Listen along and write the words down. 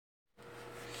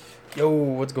Yo,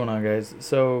 what's going on, guys?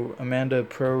 So Amanda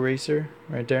Pro Racer,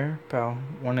 right there, pal,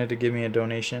 wanted to give me a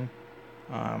donation.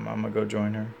 I'm gonna go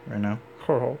join her right now.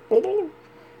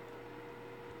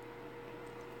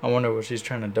 I wonder what she's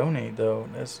trying to donate though.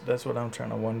 That's what I'm trying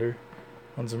to wonder.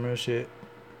 On some real shit.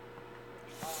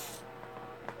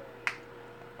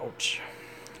 Ouch.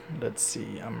 Let's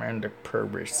see. Amanda Pro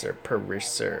Racer, Pro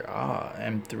Racer.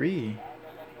 M3.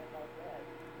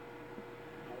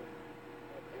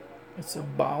 It's a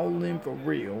ballin' for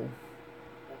real.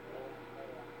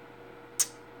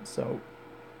 So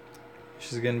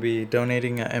she's gonna be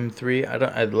donating a M3. I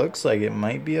don't. It looks like it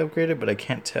might be upgraded, but I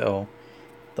can't tell.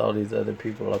 With all these other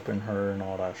people up in her and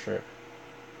all that shit.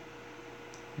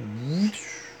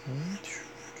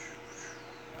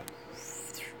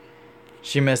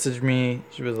 She messaged me.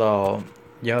 She was all,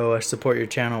 "Yo, I support your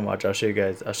channel. Watch, I'll show you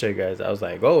guys. I'll show you guys." I was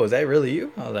like, "Oh, is that really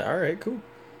you?" I was like, "All right, cool."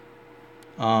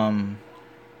 Um,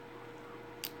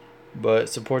 but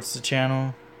supports the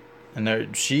channel, and I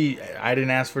didn't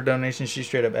ask for donation. She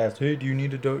straight up asked, "Hey, do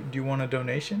you want a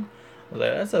donation?" I was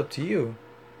like, "That's up to you."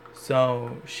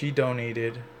 So she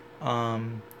donated.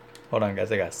 Um, hold on,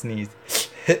 guys. I got sneezed.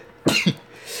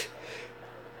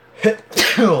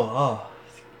 Oh,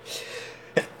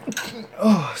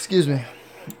 oh, excuse me.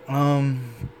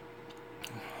 Um,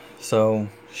 so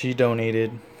she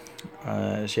donated.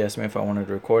 She asked me if I wanted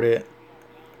to record it,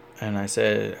 and I asked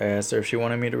her if she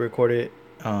wanted me to record it.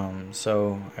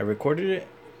 So I recorded it.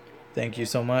 Thank you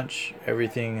so much.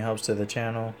 Everything helps to the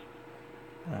channel.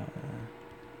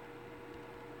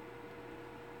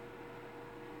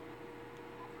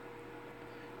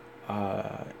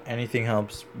 Uh, Anything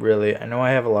helps, really. I know I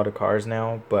have a lot of cars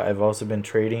now, but I've also been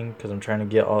trading because I'm trying to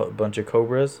get a bunch of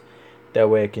Cobras. That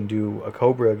way I can do a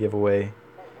Cobra giveaway.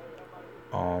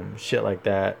 Shit like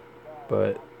that.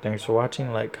 But thanks for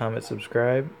watching. Like, comment,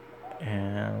 subscribe,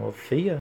 and we'll see ya.